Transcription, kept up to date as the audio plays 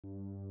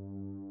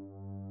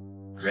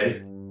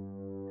Ready?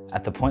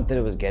 At the point that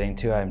it was getting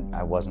to,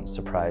 I wasn't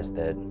surprised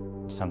that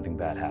something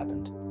bad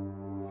happened.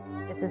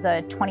 This is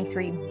a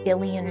 $23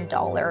 billion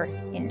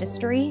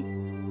industry.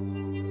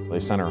 They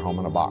sent her home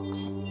in a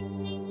box.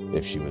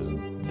 If she was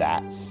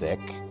that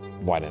sick,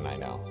 why didn't I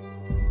know?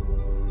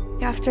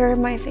 After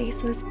my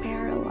face was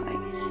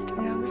paralyzed,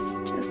 and I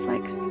was just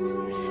like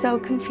so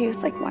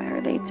confused, like, why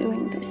are they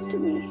doing this to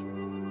me?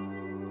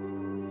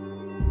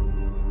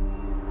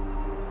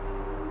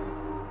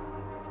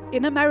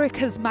 In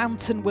America's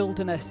mountain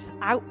wilderness,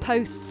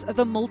 outposts of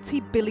a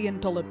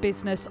multi-billion-dollar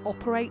business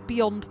operate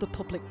beyond the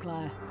public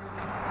glare.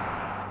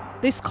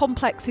 This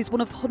complex is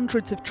one of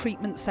hundreds of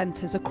treatment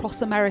centres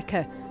across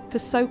America for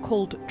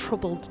so-called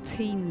troubled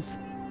teens.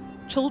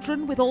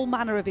 Children with all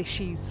manner of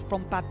issues,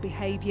 from bad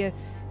behaviour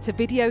to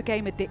video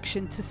game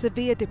addiction to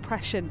severe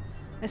depression,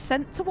 are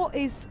sent to what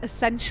is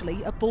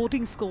essentially a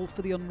boarding school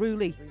for the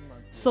unruly.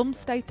 Some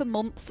stay for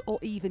months or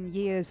even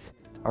years.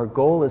 Our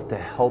goal is to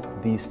help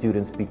these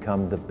students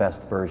become the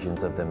best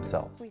versions of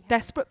themselves.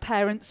 Desperate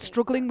parents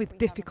struggling with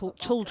difficult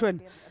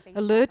children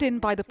are lured in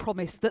by the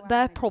promise that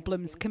their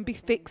problems can be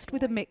fixed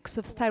with a mix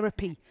of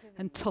therapy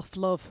and tough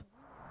love.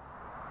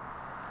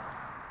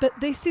 But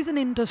this is an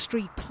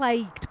industry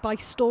plagued by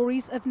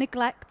stories of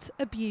neglect,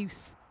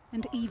 abuse,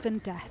 and even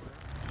death.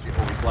 She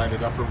always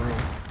lighted up her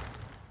room.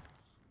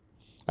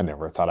 I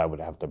never thought I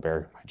would have to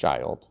bury my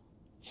child.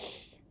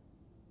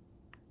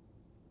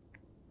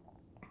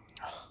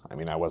 I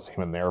mean, I wasn't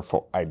even there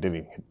for, I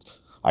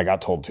got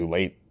told too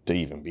late to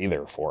even be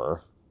there for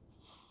her.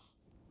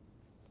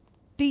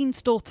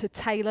 Dean's daughter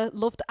Taylor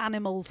loved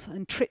animals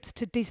and trips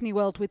to Disney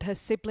World with her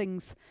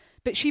siblings,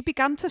 but she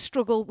began to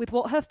struggle with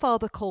what her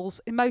father calls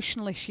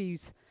emotional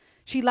issues.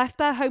 She left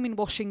their home in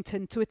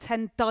Washington to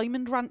attend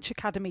Diamond Ranch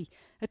Academy,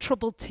 a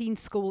troubled teen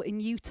school in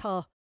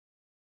Utah.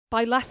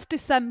 By last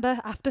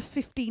December, after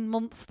 15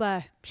 months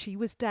there, she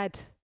was dead.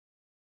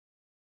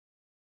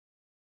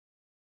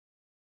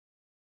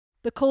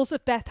 The cause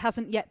of death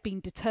hasn't yet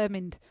been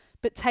determined,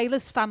 but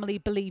Taylor's family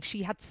believe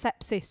she had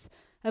sepsis,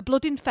 a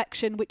blood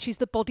infection which is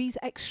the body's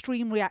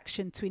extreme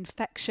reaction to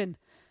infection.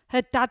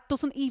 Her dad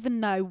doesn't even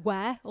know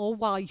where or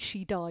why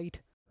she died.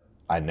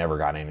 I never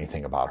got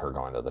anything about her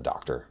going to the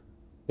doctor.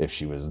 If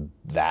she was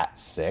that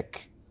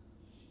sick.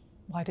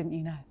 Why didn't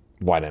you know?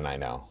 Why didn't I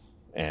know?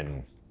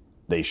 And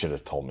they should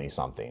have told me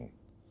something.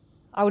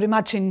 I would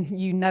imagine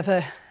you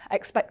never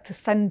expect to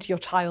send your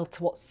child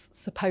to what's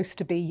supposed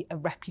to be a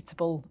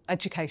reputable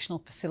educational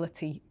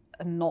facility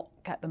and not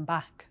get them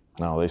back.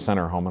 No, they sent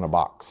her home in a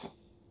box.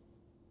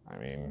 I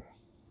mean,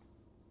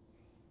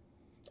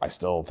 I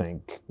still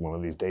think one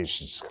of these days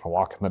she's just gonna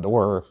walk in the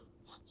door.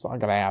 It's not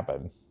gonna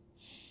happen.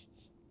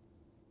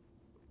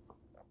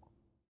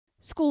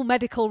 School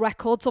medical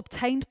records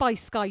obtained by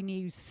Sky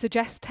News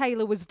suggest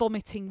Taylor was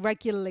vomiting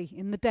regularly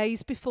in the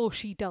days before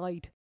she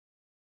died.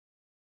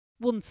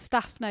 One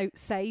staff note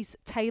says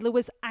Taylor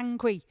was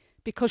angry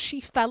because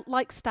she felt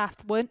like staff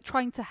weren't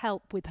trying to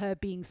help with her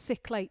being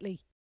sick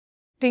lately.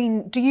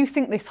 Dean, do you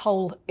think this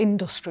whole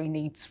industry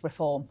needs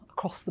reform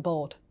across the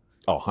board?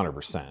 Oh,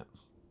 100%.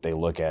 They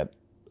look at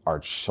our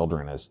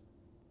children as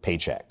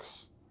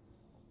paychecks.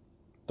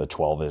 The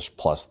 12-ish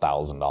plus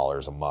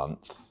 $1,000 a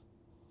month.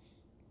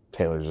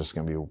 Taylor's just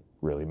gonna be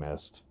really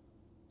missed.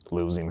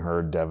 Losing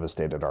her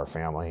devastated our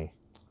family,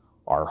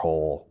 our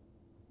whole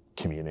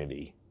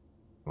community.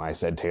 When I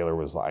said Taylor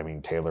was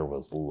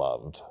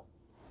loved.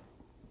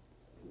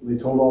 They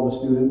told all the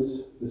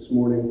students this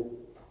morning.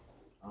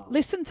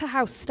 Listen to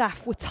how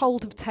staff were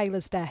told of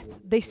Taylor's death.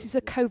 This is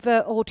a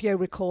covert audio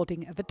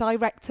recording of a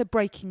director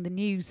breaking the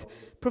news,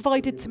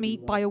 provided to me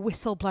by a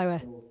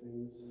whistleblower.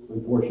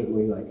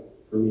 Unfortunately,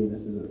 for me,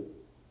 this isn't the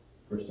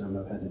first time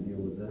I've had to deal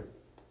with this.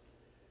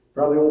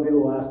 Probably won't be the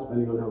last,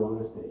 depending on how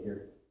long I stay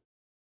here.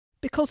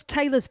 Because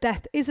Taylor's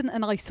death isn't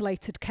an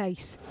isolated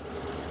case.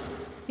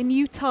 In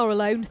Utah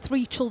alone,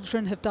 3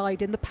 children have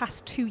died in the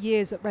past 2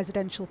 years at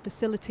residential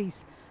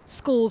facilities.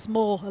 Scores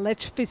more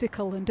allege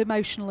physical and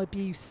emotional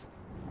abuse.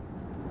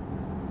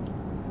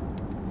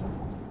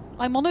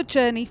 I'm on a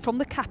journey from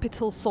the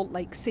capital, Salt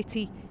Lake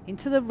City,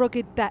 into the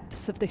rugged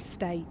depths of this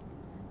state.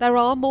 There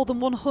are more than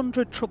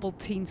 100 troubled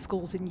teen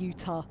schools in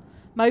Utah.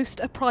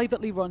 Most are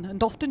privately run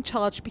and often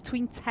charge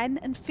between $10,000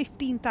 and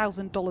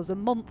 $15,000 a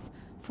month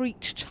for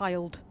each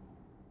child.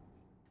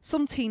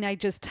 Some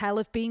teenagers tell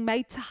of being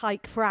made to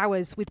hike for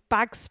hours with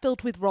bags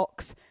filled with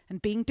rocks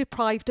and being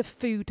deprived of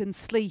food and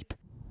sleep.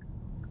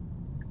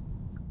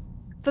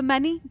 For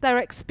many, their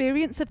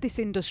experience of this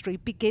industry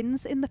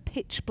begins in the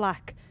pitch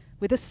black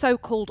with a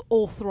so-called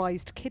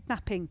authorised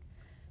kidnapping.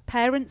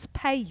 Parents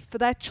pay for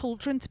their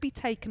children to be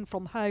taken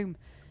from home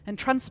and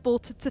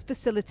transported to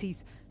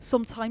facilities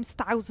sometimes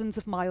thousands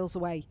of miles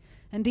away,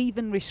 and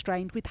even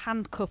restrained with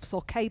handcuffs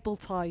or cable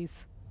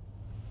ties.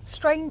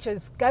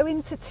 Strangers go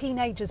into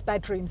teenagers'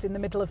 bedrooms in the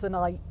middle of the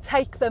night,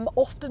 take them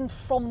often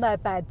from their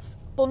beds,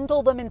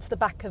 bundle them into the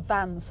back of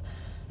vans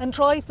and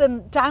drive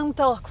them down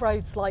dark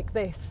roads like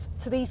this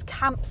to these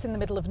camps in the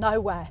middle of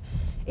nowhere.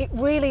 It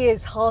really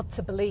is hard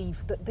to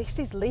believe that this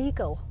is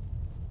legal.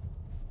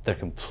 They're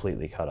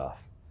completely cut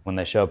off. When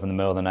they show up in the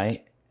middle of the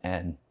night,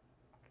 and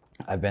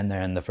I've been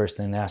there, and the first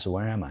thing they ask is,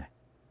 where am I?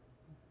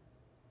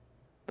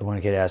 The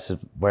one kid asks,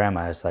 where am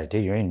I? It's like,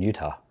 dude, you're in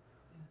Utah.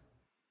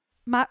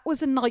 Matt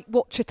was a night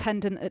watch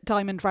attendant at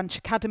Diamond Ranch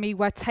Academy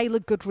where Taylor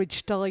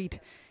Goodridge died.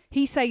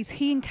 He says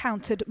he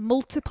encountered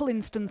multiple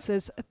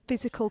instances of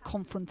physical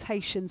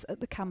confrontations at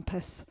the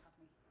campus.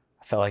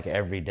 I felt like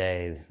every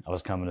day I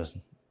was coming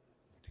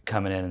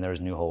in and there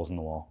was new holes in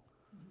the wall.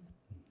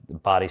 The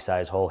body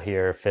size hole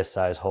here, fist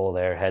size hole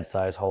there, head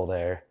size hole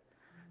there.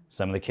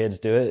 Some of the kids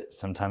do it.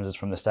 Sometimes it's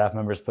from the staff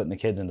members putting the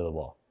kids into the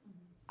wall.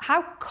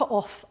 How cut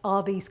off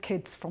are these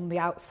kids from the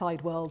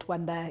outside world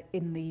when they're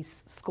in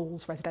these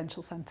schools,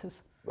 residential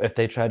centres? If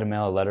they tried to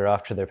mail a letter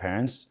off to their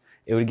parents,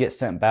 it would get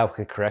sent back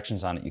with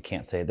corrections on it. You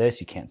can't say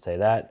this, you can't say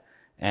that.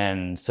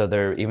 And so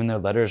even their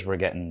letters were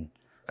getting,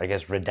 I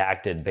guess,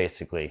 redacted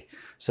basically,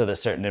 so that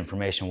certain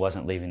information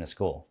wasn't leaving the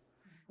school.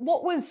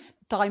 What was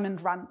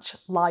Diamond Ranch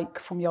like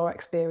from your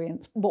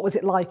experience? What was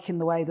it like in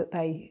the way that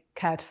they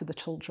cared for the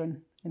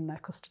children in their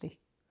custody?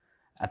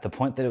 At the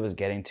point that it was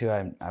getting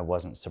to, I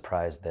wasn't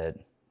surprised that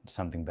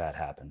something bad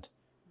happened.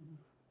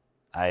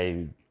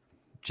 I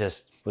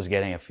just was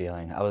getting a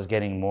feeling. I was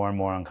getting more and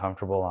more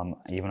uncomfortable,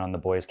 even on the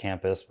boys'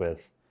 campus,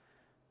 with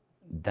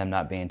them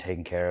not being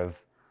taken care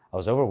of. I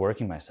was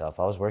overworking myself.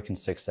 I was working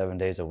 6-7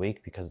 days a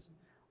week because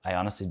I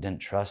honestly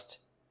didn't trust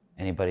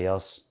anybody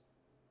else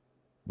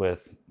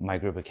with my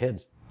group of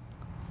kids.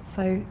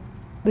 So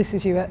this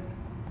is you at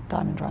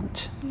Diamond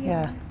Ranch?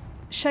 Yeah.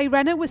 Shay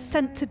Renner was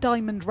sent to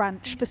Diamond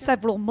Ranch for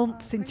several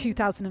months in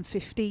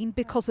 2015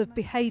 because of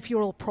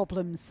behavioural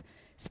problems.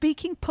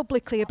 Speaking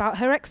publicly about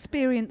her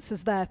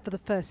experiences there for the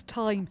first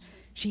time,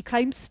 she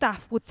claims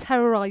staff would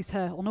terrorise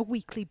her on a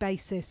weekly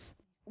basis.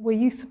 Were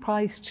you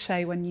surprised,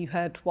 Shay, when you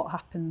heard what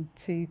happened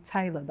to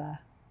Taylor there?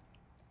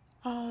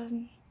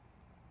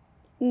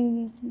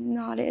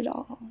 Not at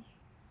all.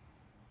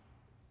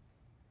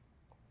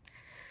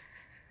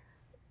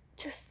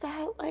 Just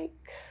that,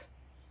 like,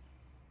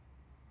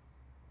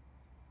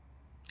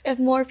 if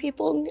more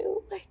people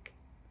knew, like,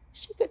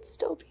 she could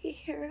still be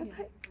here, yeah,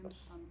 like,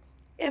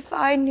 if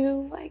I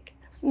knew, like,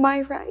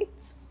 my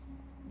rights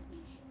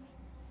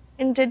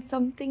and did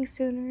something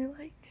sooner,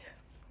 like,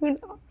 who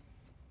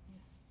knows?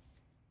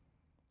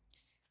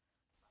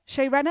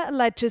 Shay Renner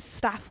alleges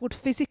staff would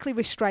physically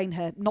restrain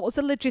her, not as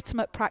a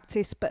legitimate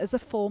practice, but as a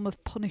form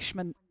of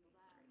punishment.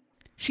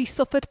 She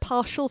suffered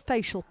partial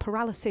facial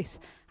paralysis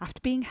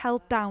after being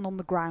held down on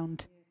the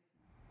ground.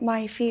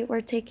 My feet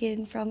were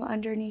taken from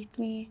underneath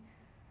me,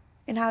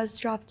 and I was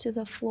dropped to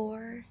the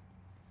floor,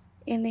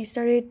 and they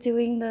started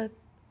doing the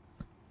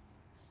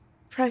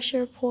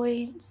pressure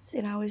points,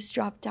 and I was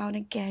dropped down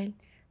again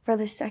for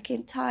the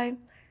second time.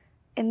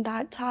 And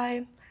that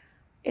time,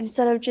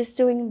 instead of just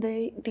doing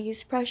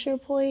these pressure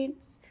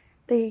points,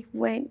 they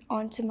went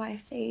onto my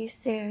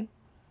face, and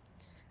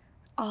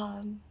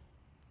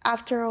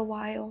after a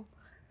while,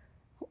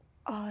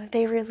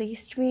 they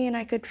released me, and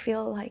I could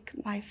feel, like,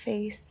 my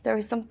face. There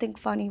was something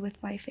funny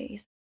with my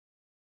face.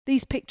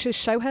 These pictures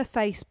show her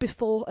face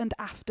before and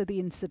after the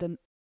incident.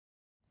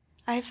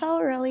 I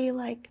felt really,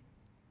 like,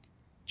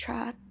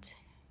 trapped,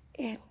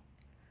 and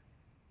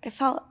I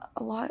felt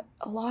a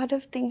lot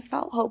of things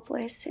felt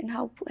hopeless and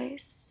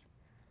helpless.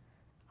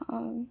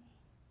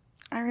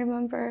 I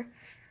remember,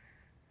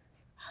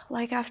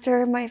 like,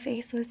 after my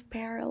face was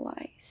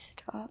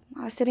paralyzed, I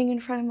was sitting in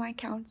front of my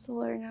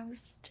counselor, and I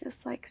was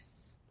just, like,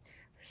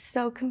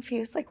 so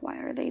confused, like, why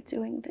are they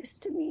doing this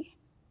to me?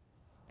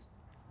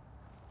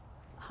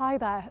 Hi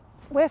there.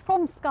 We're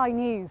from Sky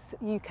News,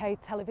 UK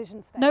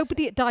television station.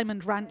 Nobody at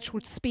Diamond Ranch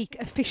would speak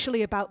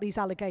officially about these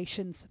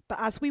allegations, but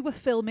as we were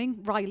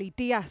filming, Riley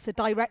Diaz, a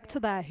director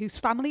there whose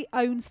family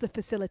owns the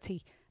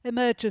facility,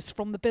 emerges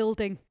from the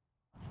building.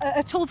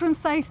 Are children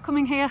safe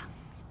coming here?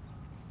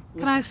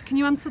 Can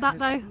you answer that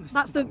though?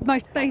 That's the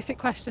most basic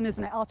question,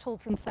 isn't it? Are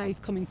children safe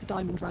coming to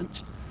Diamond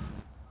Ranch?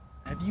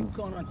 Have you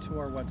gone onto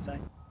our website?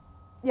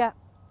 Yeah,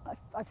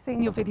 I've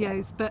seen your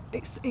videos, but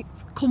it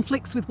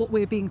conflicts with what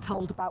we're being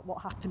told about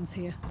what happens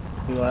here.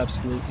 We will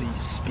absolutely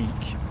speak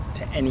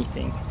to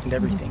anything and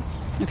everything.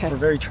 Okay. We're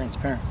very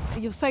transparent.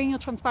 You're saying you're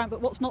transparent,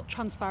 but what's not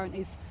transparent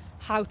is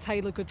how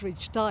Taylor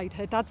Goodridge died.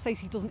 Her dad says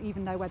he doesn't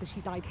even know whether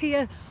she died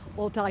here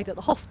or died at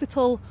the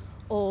hospital,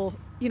 or,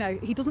 you know,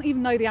 he doesn't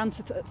even know the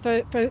answer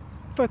to,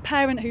 for a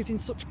parent who's in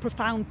such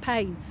profound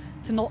pain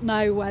to not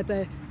know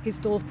whether his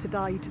daughter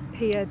died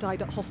here,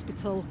 died at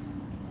hospital,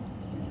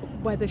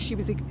 whether she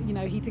was, you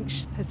know, he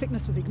thinks her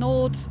sickness was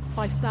ignored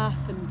by staff,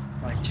 and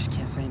I just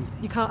can't say anything.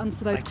 You can't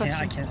answer those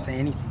questions. I can't say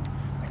anything.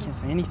 I can't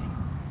say anything.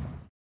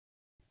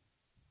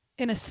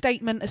 In a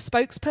statement, a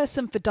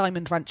spokesperson for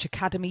Diamond Ranch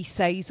Academy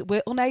says,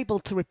 "We're unable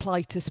to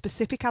reply to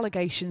specific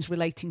allegations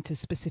relating to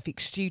specific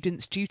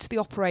students due to the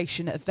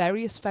operation of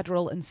various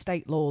federal and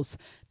state laws.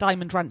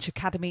 Diamond Ranch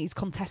Academy is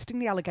contesting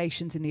the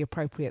allegations in the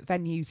appropriate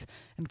venues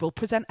and will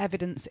present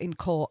evidence in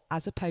court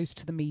as opposed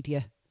to the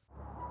media."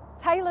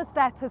 Taylor's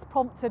death has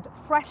prompted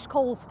fresh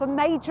calls for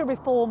major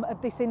reform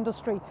of this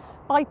industry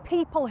by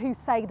people who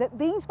say that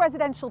these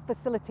residential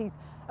facilities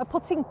are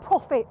putting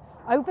profit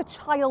over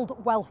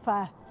child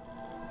welfare.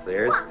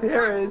 There's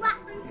Paris.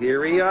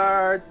 Here we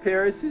are at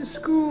Paris's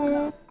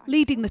school.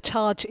 Leading the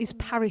charge is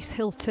Paris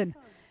Hilton.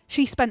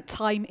 She spent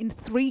time in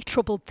 3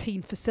 troubled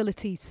teen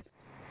facilities.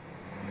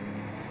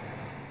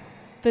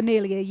 For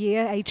nearly a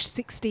year, aged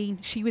 16,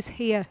 she was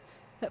here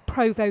at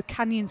Provo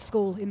Canyon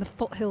School in the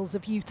foothills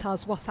of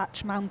Utah's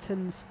Wasatch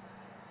Mountains.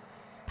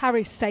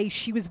 Paris says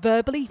she was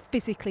verbally,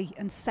 physically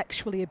and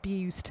sexually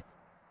abused.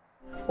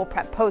 We'll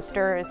prep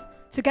posters.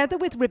 Together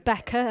with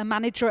Rebecca, a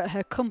manager at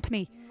her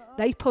company,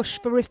 they push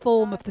for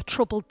reform of the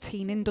troubled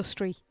teen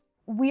industry.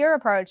 We are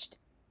approached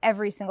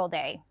every single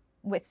day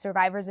with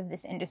survivors of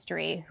this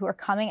industry who are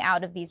coming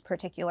out of these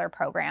particular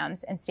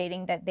programs and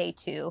stating that they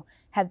too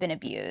have been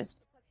abused.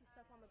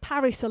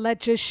 Paris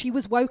alleges she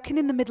was woken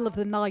in the middle of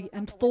the night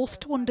and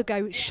forced to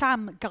undergo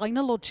sham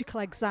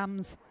gynecological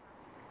exams.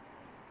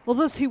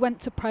 Others who went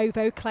to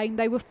Provo claim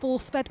they were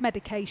force-fed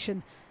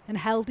medication and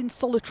held in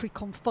solitary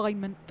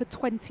confinement for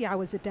 20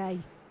 hours a day.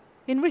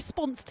 In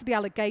response to the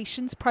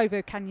allegations,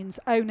 Provo Canyon's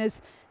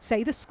owners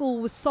say the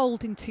school was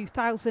sold in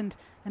 2000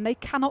 and they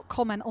cannot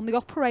comment on the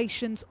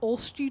operations or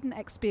student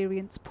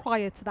experience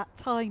prior to that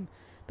time.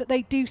 But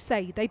they do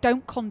say they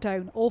don't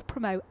condone or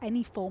promote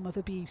any form of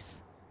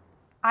abuse.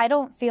 I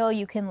don't feel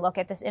you can look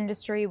at this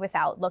industry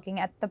without looking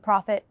at the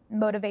profit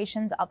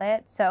motivations of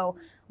it. So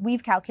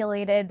we've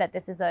calculated that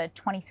this is a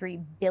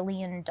 $23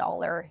 billion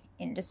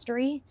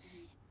industry,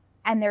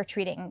 and they're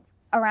treating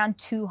around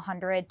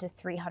 200 to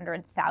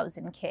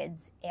 300,000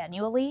 kids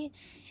annually.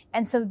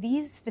 And so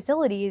these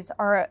facilities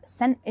are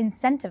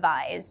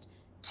incentivized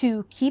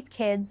to keep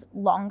kids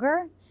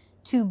longer,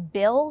 to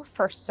bill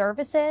for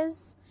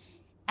services,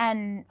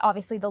 and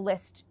obviously the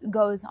list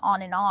goes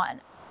on and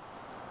on.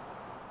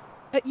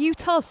 At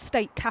Utah's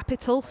state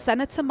capitol,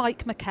 Senator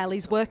Mike McKell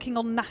is working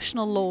on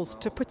national laws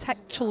to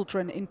protect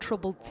children in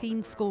troubled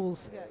teen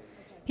schools.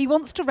 He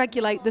wants to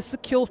regulate the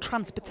secure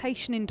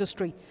transportation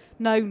industry,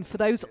 known for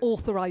those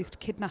authorised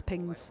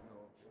kidnappings.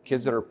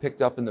 Kids that are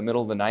picked up in the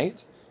middle of the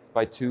night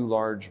by 2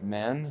 large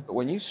men.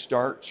 When you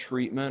start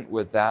treatment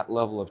with that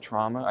level of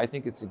trauma, I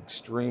think it's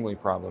extremely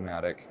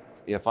problematic.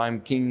 If I'm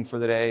king for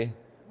the day,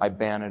 I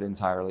ban it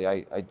entirely.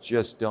 I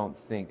just don't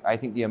think. I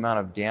think the amount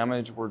of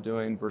damage we're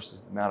doing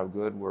versus the amount of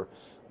good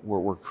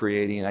we're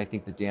creating, I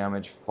think the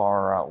damage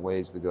far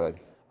outweighs the good.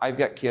 I've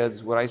got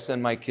kids. Would I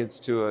send my kids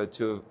to a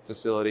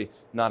facility?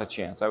 Not a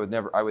chance. I would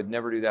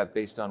never do that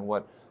based on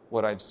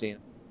what I've seen.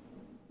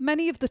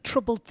 Many of the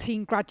troubled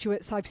teen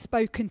graduates I've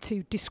spoken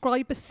to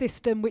describe a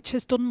system which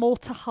has done more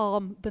to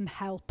harm than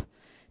help.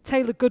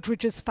 Taylor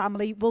Goodridge's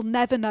family will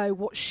never know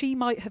what she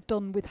might have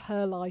done with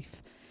her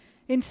life.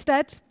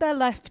 Instead, they're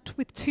left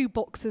with 2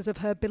 boxes of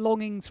her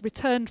belongings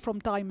returned from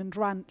Diamond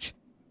Ranch,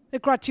 a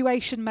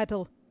graduation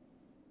medal,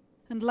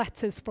 and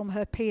letters from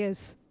her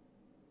peers.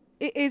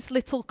 It is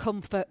little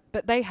comfort,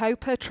 but they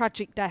hope her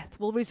tragic death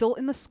will result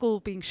in the school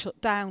being shut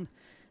down.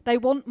 They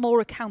want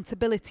more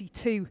accountability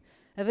too,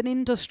 of an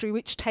industry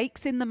which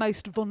takes in the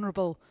most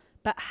vulnerable,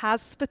 but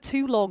has for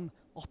too long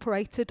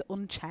operated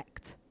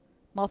unchecked.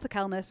 Martha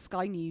Kellner,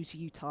 Sky News,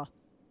 Utah.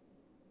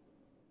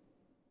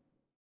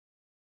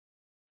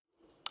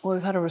 Well,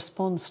 we've had a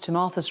response to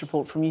Martha's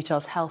report from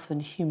Utah's Health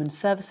and Human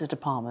Services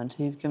Department,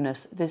 who've given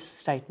us this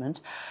statement.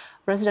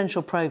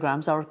 Residential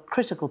programmes are a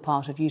critical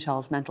part of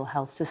Utah's mental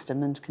health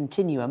system and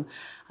continuum,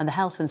 and the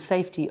health and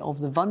safety of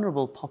the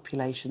vulnerable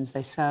populations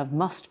they serve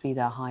must be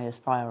their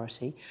highest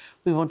priority.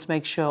 We want to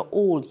make sure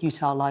all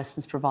Utah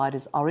licensed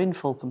providers are in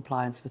full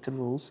compliance with the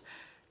rules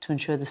to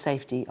ensure the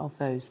safety of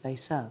those they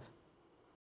serve.